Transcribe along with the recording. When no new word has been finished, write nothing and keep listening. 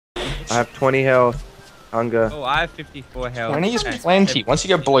I have 20 health. Hunger. Oh, I have 54 health. 20 is plenty. Once you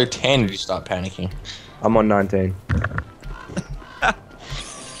get below 10, you start panicking. I'm on 19.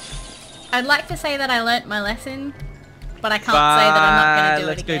 I'd like to say that I learnt my lesson, but I can't say that I'm not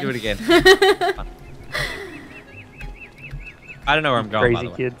going to do it again. Let's go do it again. I don't know where I'm going, by the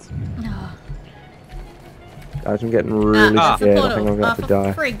way. Crazy kids. Guys, I'm getting really scared. I think I'm going to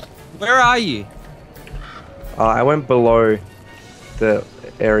die. Frig. Where are you? I went below the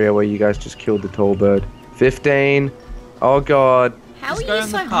area where you guys just killed the tall bird. 15. Oh god. How Just are go you in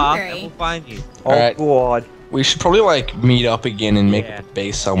so the park and hungry? we'll find you. Oh Alright. god. We should probably like meet up again and make a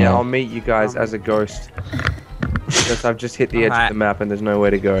base somewhere. Yeah, I'll meet you guys as a ghost. Because I've just hit the edge of the map and there's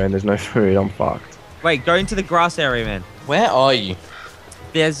nowhere to go and there's no food. I'm fucked. Wait, go into the grass area, man. Where are you?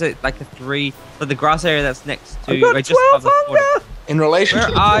 There's like the grass area that's next to. I've got just 12 above the portal. hunger! In relation Where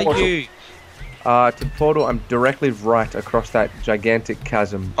to the are portal. you? To the portal, I'm directly right across that gigantic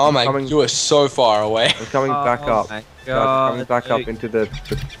chasm. Oh my god, you are so far away. I'm coming back Oh up. my I'm coming God, back up dude. into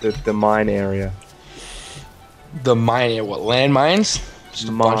the mine area. The mine area, what, landmines? Just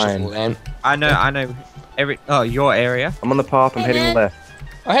a bunch Mine. of land. I know. Your area. I'm on the path, I'm Hey, heading man. left.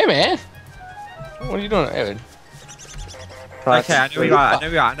 Oh, hey man. What are you doing, Evan? Okay, I know where you are.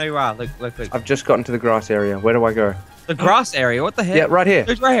 I know you are. Look. I've just gotten to the grass area. Where do I go? The grass area. What the heck? Yeah, right here.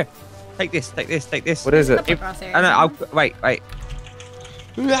 It's right here. Take this. What is it? Couple grass areas. I know. Wait.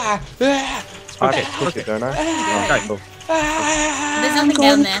 Ah, ah, I get to push it, don't I? Oh, cool. There's I'm nothing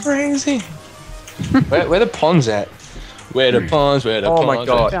going down there. crazy. where the ponds at? Where the ponds? Where the Oh ponds? my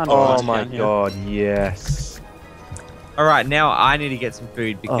god. Down Oh down my here. god. Yes. All right, now I need to get some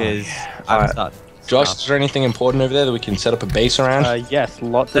food because I'm Alright. starting. Josh, is there anything important over there that we can set up a base around? Yes,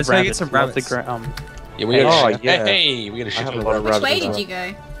 lots Let's of go rabbits. get some Lots rabbits. of Yeah, we got Oh, a shit. yeah. Hey, we got a shit. have a ton lot of of Which rabbits way as did well.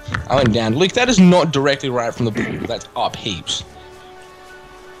 you go? I went down. Look, that is not directly right from the pool. That's up heaps.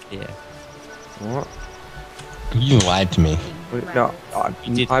 Yeah. What? You lied to me. Wait, no,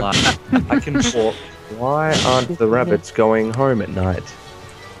 You did I lie. can walk. Why aren't the rabbits going home at night?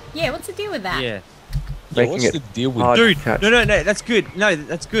 Yeah, what's the deal with that? Yeah. Yeah, Making what's it the deal with hard to Dude, catch. no, that's good. No,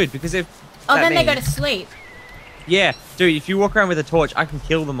 that's good because if. Oh, that then they go to means- sleep. Yeah, dude. If you walk around with a torch, I can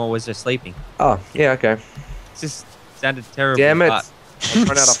kill them all as they're sleeping. Oh, yeah, okay. It just sounded terrible. Damn it. but- I've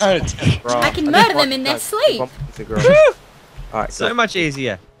run out of So- grass. I can think murder one- them in their no, sleep. one piece of grass. Alright, So cool. much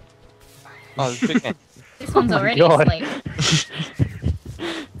easier. Oh, it's big man. This one's my already God. asleep.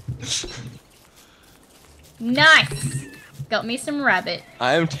 Nice. Got me some rabbit.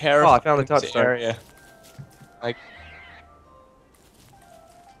 I am terrified. Oh, I found the of this touchstone. area.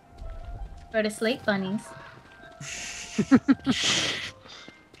 Go to sleep, bunnies.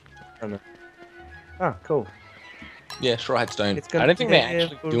 Ah, cool. Yeah, sure, I had stone. It's I gonna don't think they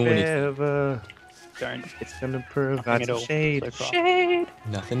live actually do anything. forever. Don't. It's gonna provide Nothing at some all shade. so far. Shade.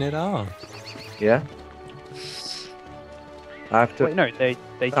 Nothing at all. Yeah. I have to. Wait, no, they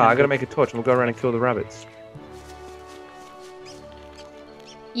I can. gotta make a torch and we'll go around and kill the rabbits.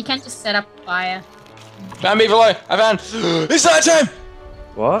 You can't just set up a fire. Found me below. I found. It's night time.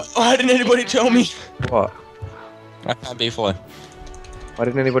 What? Why didn't anybody tell me? What? I found beefalo. Why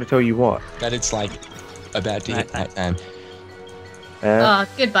didn't anybody tell you what? That it's like about to hit night time. Oh,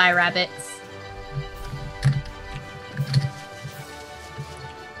 goodbye, rabbits.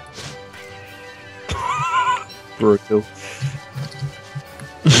 Brutal.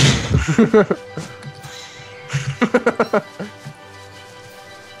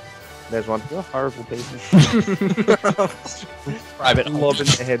 There's one. You're horrible people. Private. Lobbing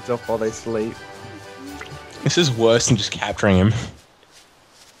their heads off while they sleep. This is worse than just capturing him.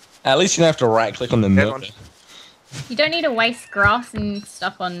 At least you don't have to right click on the Hang murder. on. You don't need to waste grass and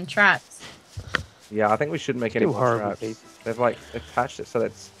stuff on traps. Yeah, I think we shouldn't make any Too more horrible traps. people. They've patched it so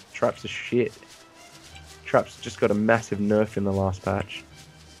that traps are shit. Traps just got a massive nerf in the last patch.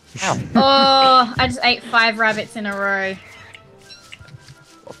 Oh, I just ate 5 rabbits in a row.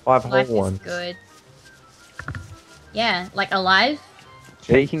 5 whole Life is ones. good. Yeah, like alive.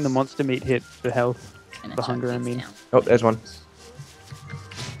 Taking the monster meat hit for health. Gonna For chuck hunger, I these mean. down. Oh, there's one.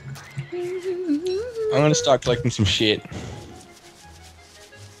 I'm gonna start collecting some shit.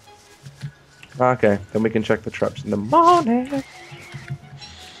 Okay, then we can check the traps in the morning.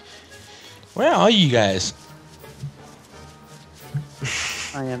 Where are you guys?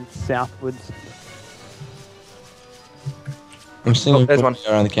 I am southwards. I'm seeing Oh, there's one.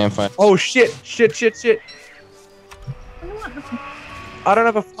 around the campfire. Oh shit! Shit! Shit! Shit! I don't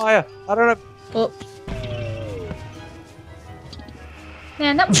have a fire. I don't have. Oh.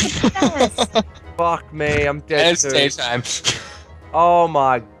 Man, that was the best. Fuck me! I'm dead. And it's too. daytime. Oh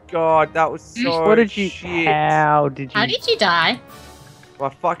my god, that was so What did you? shit. How did you? How did you die? My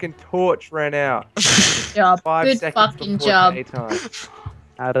fucking torch ran out. Job. 5 Good seconds fucking before job. daytime.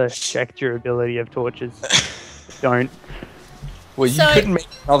 How to check durability of torches. Don't. Well, you So- couldn't make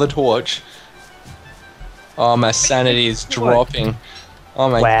another torch. Oh, my sanity is dropping. Oh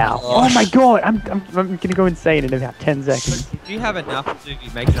my Wow. gosh. Oh my god, I'm gonna go insane in about 10 seconds. Do you have enough to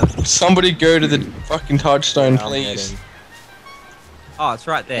make another? Somebody go to the fucking touchstone, I'm please. heading. Oh, it's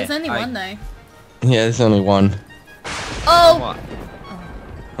right there. There's only one though. Yeah, there's only one. Oh, What?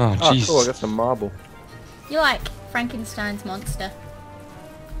 Oh, Oh, cool. I jeez. got some marble. you're like Frankenstein's monster.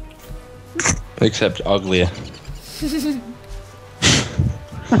 Except uglier. Rude,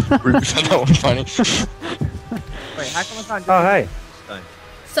 found that one funny. Wait, how come I can't do Oh, hey. stone?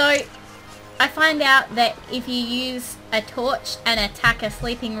 So, I find out that if you use a torch and attack a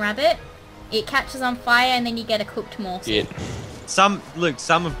sleeping rabbit, it catches on fire and then you get a cooked morsel. Shit. Some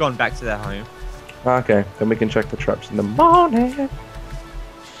have gone back to their home. Okay, then we can check the traps in the morning.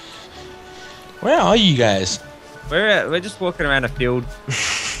 Where are you guys? We're just walking around a field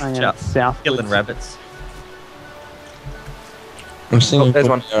I am Shut. southwards. killing rabbits. I'm seeing Oh, there's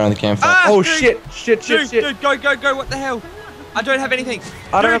one. around the campfire. Ah! Oh, dude, shit. Shit, shit, Dude, shit. dude, go! What the hell? I don't have anything.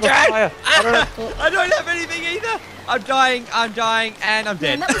 I don't Dude, have a Jack! fire. I don't have... I don't have anything either. I'm dying, and I'm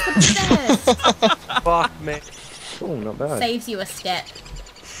Man, dead. that was the best. Fuck, man. Oh, not bad. Saves you a step,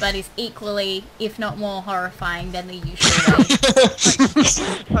 but is equally, if not more, horrifying than the usual way.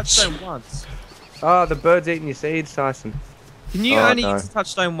 Touchstone once. Oh, the bird's eating your seeds, Tyson. Can you Oh, only no. use the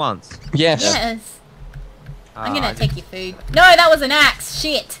touchstone once? Yes. Yes. I'm Ah, gonna take your food. No, that was an axe.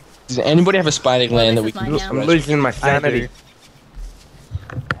 Shit. Does anybody have a spider gland that this we is can mine use? now. I'm losing my sanity.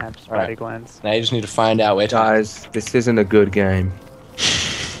 I have spider Alright. glands. Now you just need to find out where to. Guys, this isn't a good game.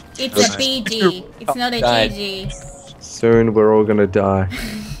 It's a BG. It's not a Died. GG. Soon we're all gonna die.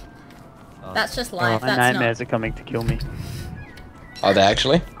 That's just life. My That's nightmares not. are coming to kill me. Are they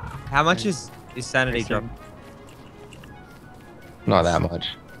actually? How much is sanity drop? Not that much.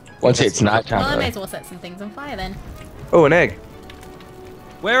 Once it's Well, I nighttime. may as well set some things on fire then. Oh, an egg.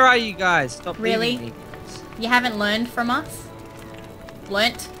 Where are you guys? Stop Really? leaving me. You haven't learned from us?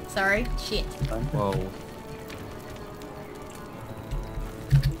 Learnt? Sorry. Shit. Whoa.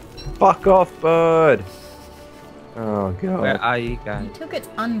 Fuck off, bird. Oh, Where God. are you guys? You took its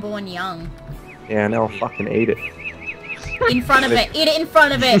unborn young. Yeah, now I'll fucking eat it. In front of it. Eat it in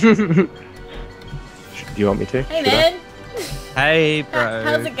front of it. Do you want me to? Hey, Should I? man. Hey, bro.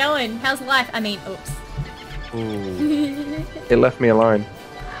 How's it going? How's life? I mean, oops. Ooh, It left me alone.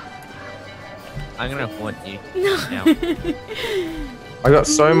 I'm gonna haunt you. No. I got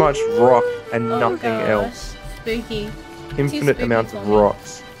so much rock and Oh, nothing gosh. else. Spooky. Infinite spooky amounts for of me.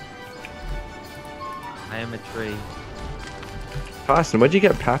 rocks. I am a tree. Tyson, where'd you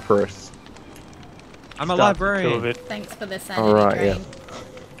get papyrus? I'm a Start to kill librarian. it. Thanks for the sanity Alright, drain.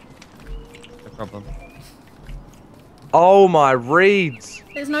 No problem. Oh, my reeds.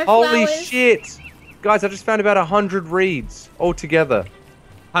 There's no Holy flowers. shit. Guys, I just found about 100 reeds altogether.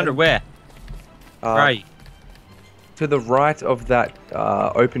 100 where? Uh, Where are you? To the right of that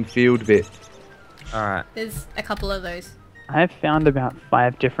open field bit. Alright. There's a couple of those. I've found about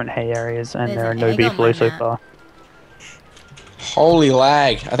 5 different hay areas and There's there are an no egg on beefalo my so map. far. Holy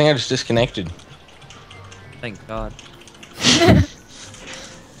lag. I think I just disconnected. Thank God.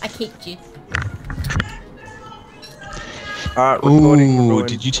 I kicked you. Alright, recording. Ooh, everyone.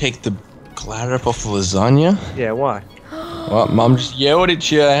 did you take the glider up off the lasagna? Yeah, why? Well, Mum just yelled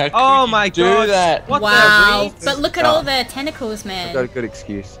at you. How could Oh you my do God. that? What Wow. the reeds? But look at all the tentacles, I got a man. good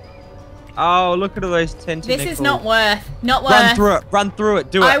excuse. Oh, look at all those tentacles. This is not worth. Not worth. Run through it. Run through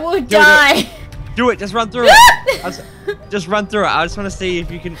it. Do it. I will Do it. die. Do it. Just run through it. Just run through it. I just want to see if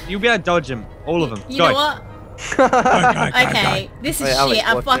you can. You'll be able to dodge them. All of them. You Go. know what? Go, go, go, Okay, this is Wait, Alex, shit.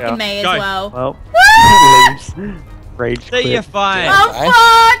 I watch fucking out. may as Go. well. Well, leaves. Rage See, you're quit. fine.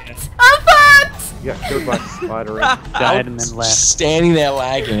 I'm fucked! I'm fucked! You got killed by a spider. Died and then left. Standing there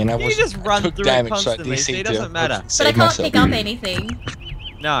lagging, and I You was just run took through it damage, so I constantly, so it DC'd doesn't to matter. But save I can't myself. pick up anything.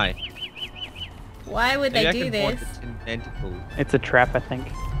 No. Why would Maybe they I do can haunt this? the tentacles. It's a trap, I think.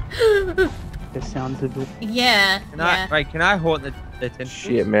 This sounds a bit... Yeah, yeah. Can I haunt the tentacles?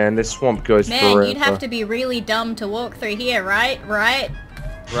 Shit, man, this swamp goes Man, forever. you'd have to be really dumb to walk through here, right? Right?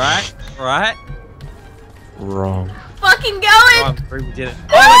 Right? Right? Wrong. Fucking Oh, going! I'm through. We did it.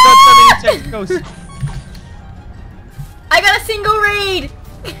 Oh my God, so many tentacles. I got a single read!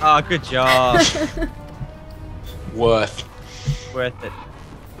 Oh, good job. Worth. Worth it.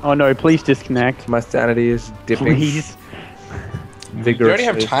 Oh no, please disconnect. My sanity is dipping Please. You vigorously. already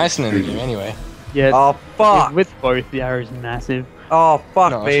have Tyson in the game anyway. Yeah, Oh, fuck! with both, the arrow's massive. Oh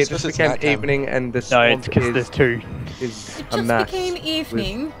fuck No, me! it's It just just became nighttime. evening, and the No, swamp it's because there's two. is It a just mass became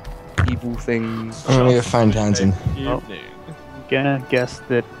evening. with evil things. I'm gonna go find Townsend. I'm gonna guess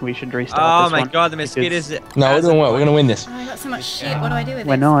that we should restart Oh this my one, god, the because mosquitoes. No, we're doing well. We're gonna win this. Oh, I got so much shit. What do I do with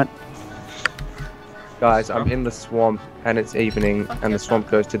We're this? not. Guys, I'm in the swamp, and it's evening, and the swamp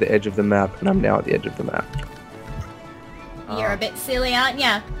goes to the edge of the map, and I'm now at the edge of the map. You're a bit silly, aren't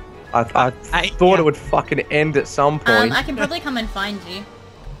ya? I thought yeah. it would fucking end at some point. I can probably come and find you.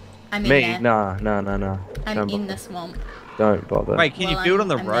 I'm in Me? there. Nah. I'm Don't in bother. the swamp. Don't bother. Wait, can you Well, build on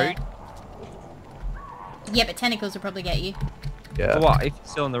the I'm road? Yeah, but tentacles will probably get you. Yeah. For what? If you're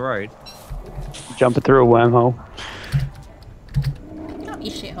still on the road? Jumping through a wormhole. Not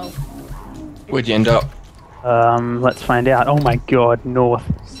you shithole. Where'd you end up? Let's find out. Oh my god, north.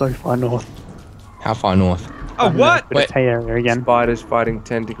 So far north. How far north? Oh, what? But it's hay area again. Spiders fighting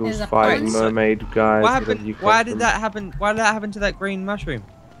tentacles, There's a fighting pond. mermaid guys. What whatever happened? you call Why them. did that happen? Why did that happen to that green mushroom?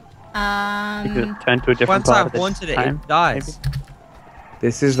 Because it turned to a different Once I part of the haunted it, time, it dies.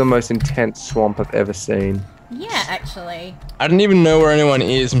 This is the most intense swamp I've ever seen. Yeah, actually. I don't even know where anyone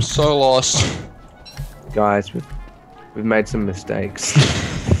is. I'm so lost. Guys, we've made some mistakes.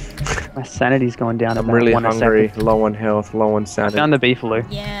 My sanity's going down I'm about really 1 a hungry, second. low on health, low on I sanity. found the beefalo.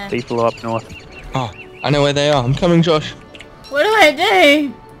 Yeah. Beefalo up north. Oh, I know where they are. I'm coming, Josh. What do I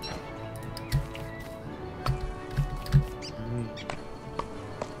do?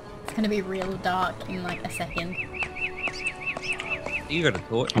 It's gonna be real dark in like a second. You got a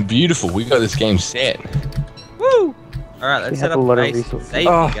torch. Beautiful. We got this game set. Woo! Alright, let's We set have up a lot of base. resources. Save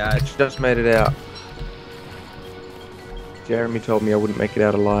Oh, you guys. just made it out. Jeremy told me I wouldn't make it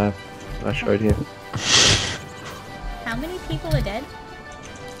out alive. I showed him How many people are dead?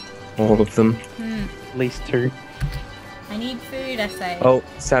 all of them. At least 2. I need food, I say. Oh,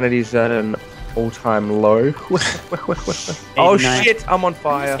 sanity's at an all-time low. Oh 89. shit, I'm on I'm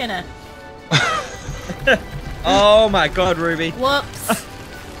fire. just gonna... Oh my god, Ruby. Whoops.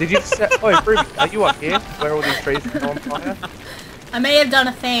 Did you set... Oh, Ruby, are you up here? Where all these trees are on fire? I may have done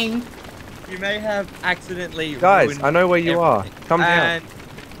a thing. You may have accidentally Guys, ruined I know where you are. everything. Come down. And,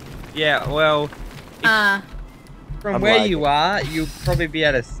 yeah, well, from I'm where lagging. you are, you'll probably be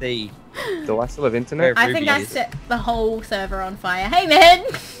able to see. Do I still have internet? Where I think Ruby I is. set the whole server on fire. Hey man!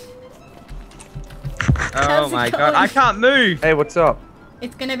 Oh How's it my god, going? I can't move! Hey, what's up?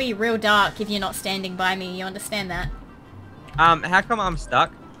 It's gonna be real dark if you're not standing by me, you understand that? How come I'm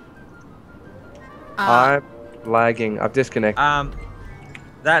stuck? I'm lagging. I've disconnected.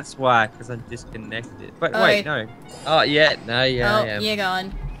 That's why, because I'm disconnected. But Oh. wait, no. Oh, yeah, no, yeah, oh, I am. you're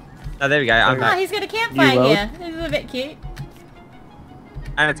gone. No, there we go, I'm Oh, back. he's got a campfire load? here. This is a bit cute.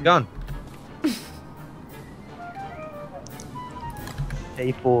 And it's gone.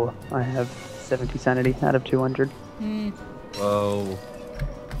 Day 4. I have 70 sanity out of 200. Hmm. Whoa.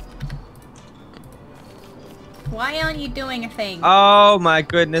 Why aren't you doing a thing? Oh my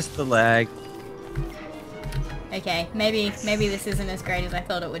goodness, the lag. Okay, maybe this isn't as great as I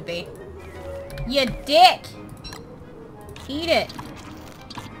thought it would be. You dick! Eat it.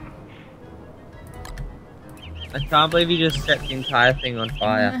 I can't believe you just set the entire thing on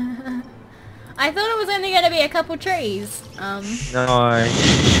fire. I thought it was only gonna be a couple trees. No.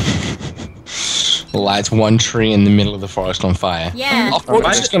 Lights one tree in the middle of the forest on fire. Yeah. I thought it Why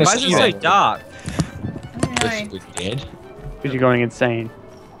was is just it, gonna why is see it so that. dark? I don't know. We're dead. Because you're going insane.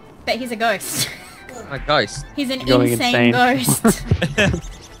 But he's a ghost. My ghost. He's an You're going insane insane. ghost.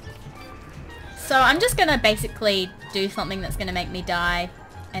 So I'm just gonna basically do something that's gonna make me die,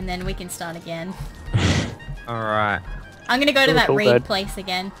 and then we can start again. Alright. I'm gonna go to Kill a that tall reed bird. place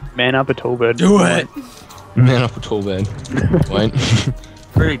again. Man up a tall bird. Do it! Man up a tall bird. Wait.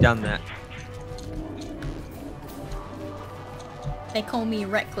 Already done that. They call me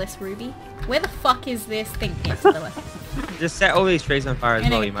Reckless Ruby. Where the fuck is this thing? Yes, by the way. Just set all these trees on fire as I'm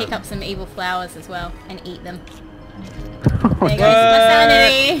well, gonna you pick might. up some evil flowers as well and eat them. Oh, There goes my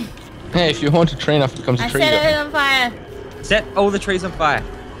sanity. Hey, if you haunt a tree enough, it becomes a I tree. set it though. on fire. Set all the trees on fire.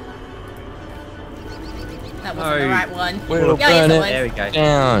 That wasn't the No. right one. We'll Yeah, burn yes, it it was. There we go.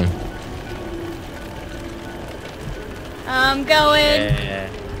 down. I'm going. Yeah.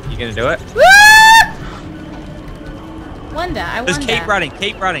 You gonna do it? Woo! Wonder, I wonder. Just keep running,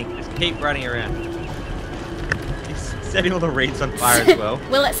 keep running. Just keep running around. He's setting all the reeds on fire as well.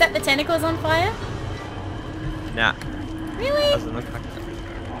 Will it set the tentacles on fire? Nah, Really? doesn't look like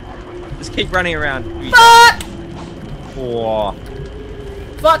it. Just keep running around. Fuck! Whoa.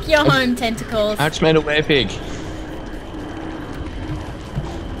 Fuck your home, tentacles. I just made a werepig.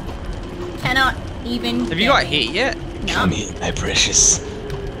 Cannot even. Have you get got me. hit yet? No. Come here, my precious.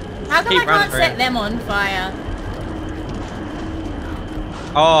 How come Keep I can't running set around. them on fire?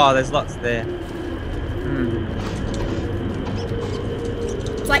 Oh, there's lots there.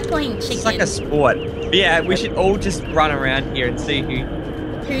 It's like playing chicken. It's like a sport. But yeah, we should all just run around here and see who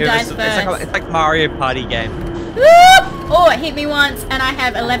dies it's first. it's like Mario Party game. Whoop! Oh, it hit me once, and I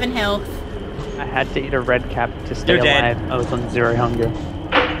have 11 health. I had to eat a red cap to stay You're dead. alive. I was on 0 hunger.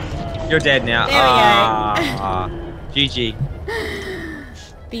 You're dead now. There we go. GG.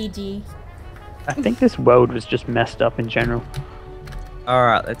 BG. I think this world was just messed up in general. All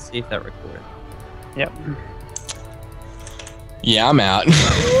right, let's see if that recorded. Yep. Yeah, I'm out. Woo!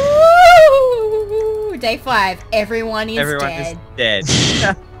 Day 5. Everyone is Everyone dead. is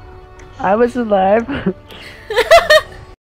dead. I was alive.